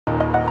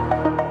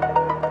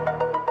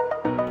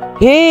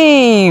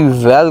हे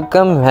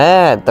welcome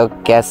है। तो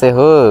कैसे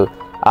हो?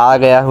 आ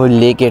गया हूँ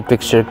लेके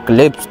ट्विक्सटर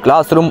clips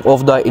classroom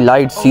of the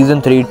elite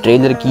season 3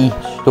 trailer की।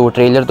 तो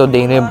ट्रेलर तो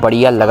देखने में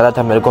बढ़िया लग रहा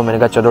था मेरे को। मैंने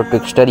कहा चलो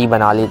ट्विक्सटर ही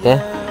बना लेते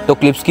हैं। तो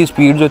क्लिप्स की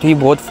स्पीड जो थी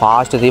बहुत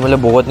फास्ट थी,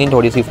 मतलब बहुत नहीं,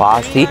 थोड़ी सी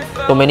फास्ट थी।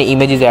 तो मैंने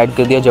इमेजेस ऐड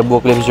कर दिया जब वो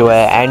क्लिप्स जो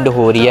है एंड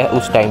हो रही है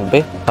उस टाइम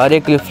पे। हर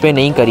एक क्लिप्स पे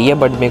नहीं करी है,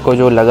 बट मेरे को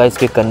जो लगा इस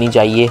पर करनी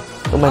चाहिए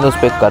तो मैंने उस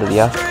पर कर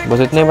दिया। बस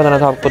इतना ही बताना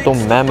था आपको। तो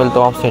मैं मिलता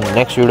हूँ आपसे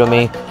नेक्स्ट वीडियो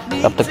में।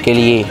 तब तक के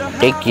लिए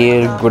take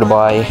care, good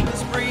bye,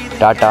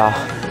 Tata.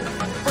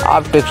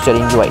 आप ट्विक्सटर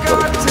एंजॉय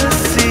करो।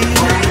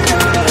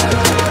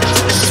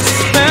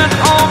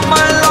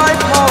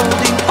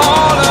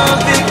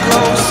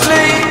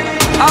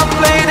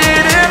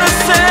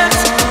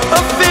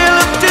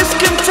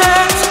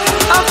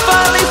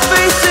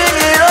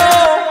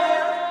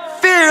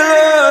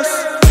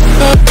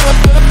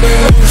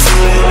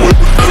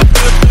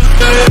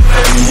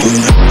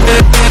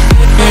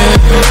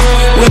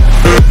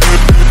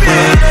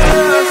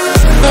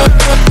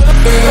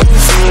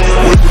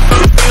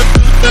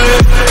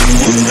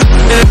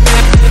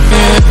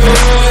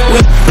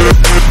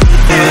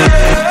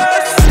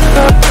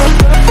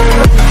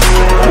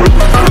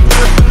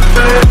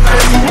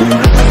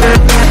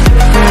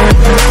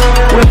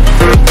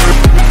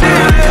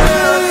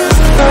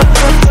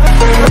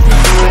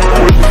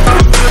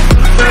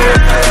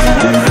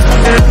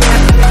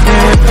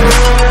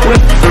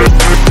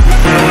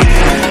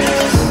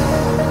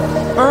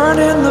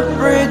 Burning the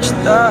bridge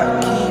that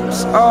keeps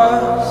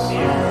us.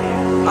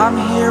 I'm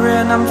here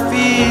and I'm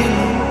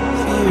feeling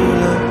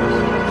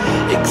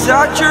fearless.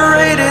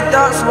 Exaggerated,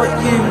 that's what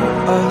you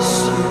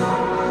assume.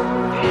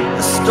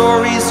 The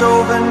story's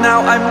over now,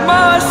 I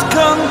must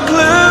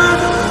conclude.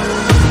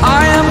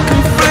 I am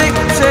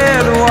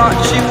conflicted,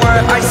 watching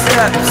where I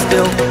step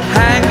still,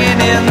 hanging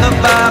in the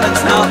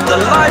balance. Not the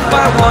life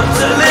I want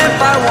to live,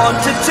 I want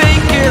to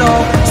take it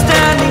all.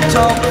 Standing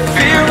tall,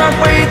 fear I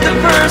weighed the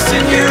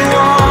person you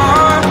are.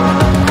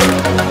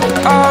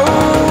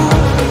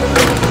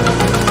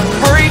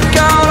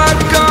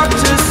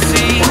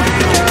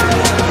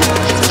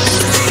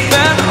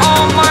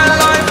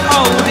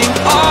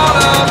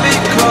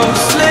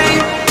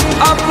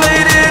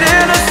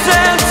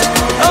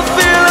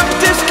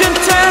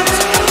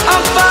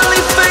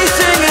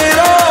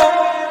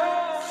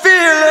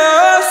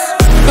 Fearless.